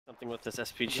something with this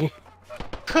SPG.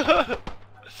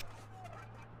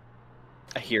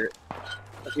 I hear it.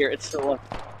 I hear it. It's still up.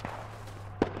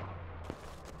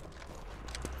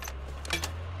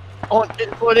 Oh,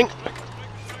 it's floating.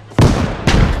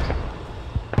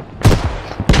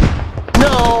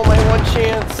 No, my one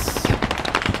chance.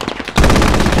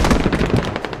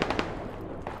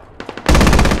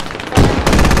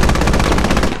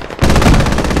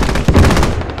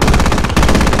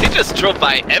 They just drove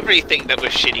by everything that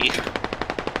was shitty.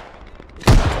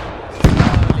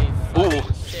 Ooh,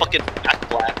 fucking back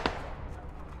black.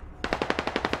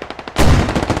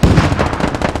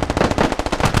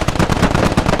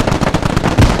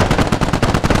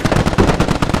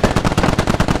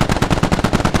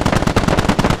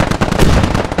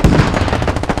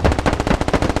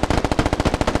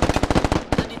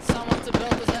 I need someone to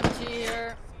build this MG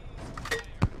here.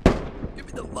 Give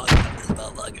me the lug. This is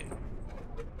about lugging.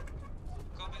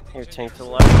 Here, tank to the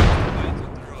left.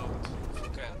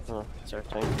 Oh, it's our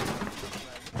tank.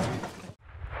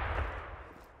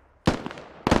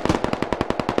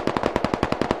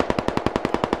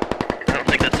 I don't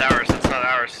think that's ours. That's not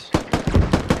ours.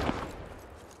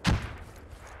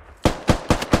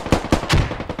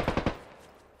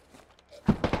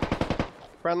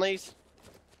 Friendlies.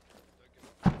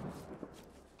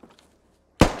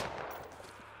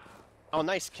 Oh,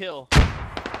 nice kill.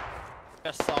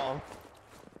 Just saw him.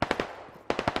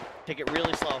 Take it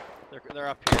really slow. They're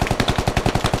up here.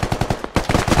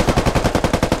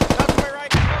 That's my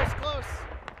right. Close, close.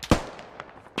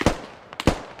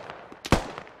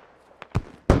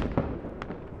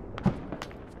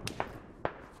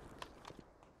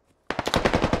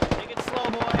 Take it slow,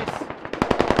 boys.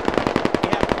 We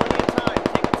have plenty of time.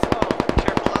 Take it slow.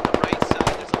 Careful on the right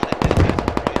side. There's a lot of enemies on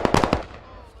the right.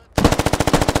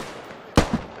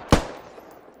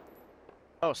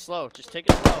 Oh, slow. Just take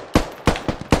it slow.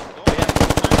 We have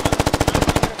time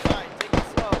on their side. Take it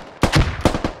slow.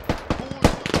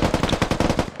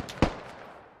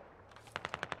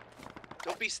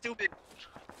 Don't be stupid.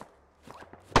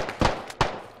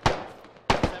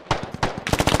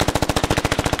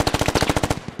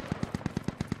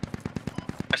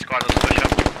 My squad, let's push up.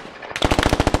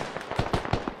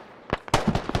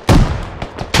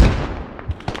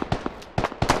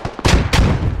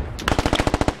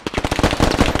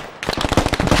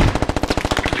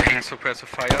 Suppressive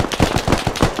fire.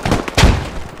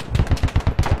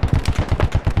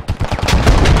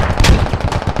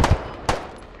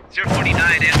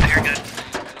 049 is here, good.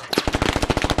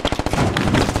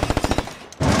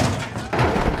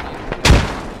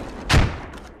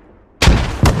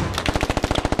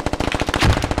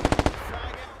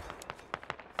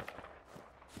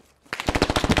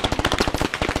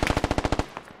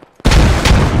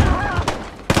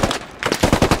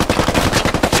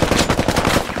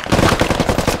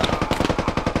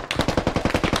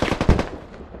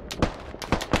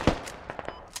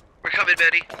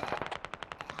 Betty.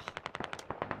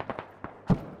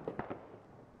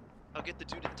 I'll get the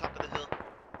dude at the top of the hill.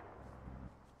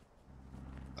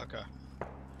 Okay.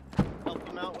 Help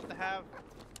them out with the have.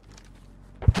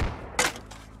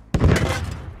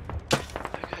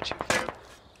 I got you, fam.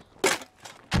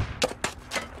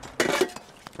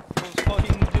 Those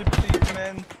fucking gypsies,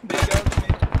 man. They got me.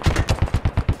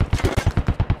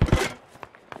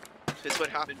 This is what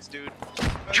happens, dude.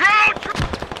 Drone!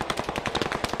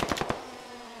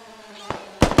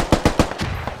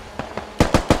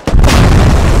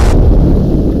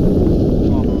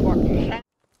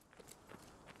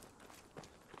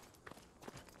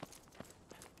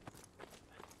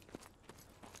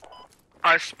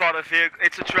 I spot a vehicle.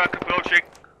 It's a truck approaching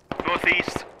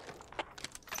northeast.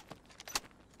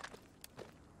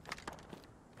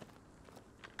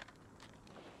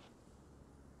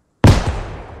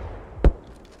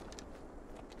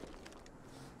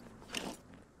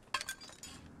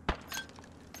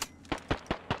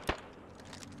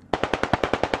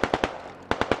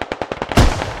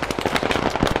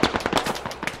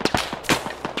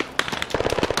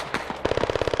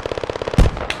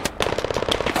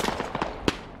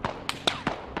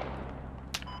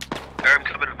 I'm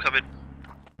coming.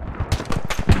 I'm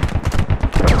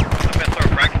gonna throw a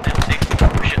frag and see. Oh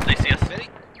shit, they see us. Ready?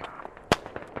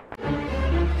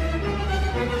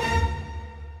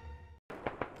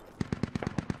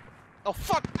 Oh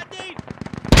fuck! I need.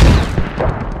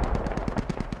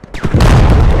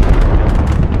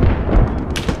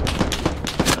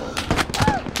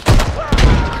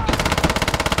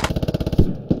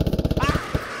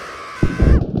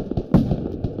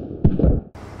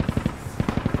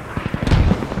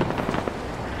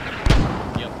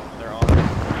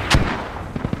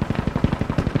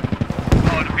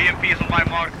 EMP is on my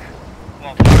mark.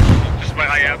 Well, just where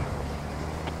I am.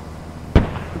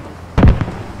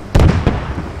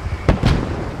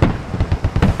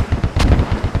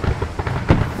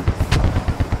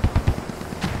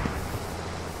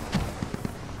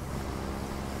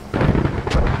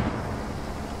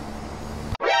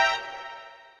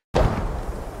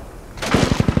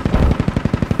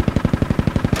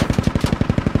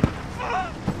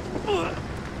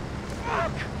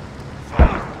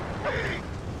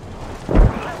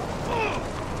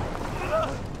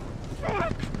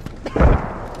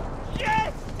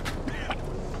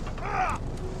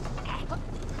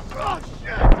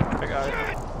 I got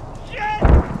it.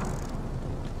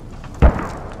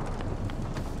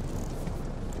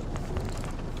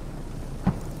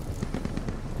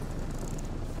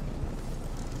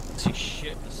 See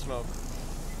shit, the smoke.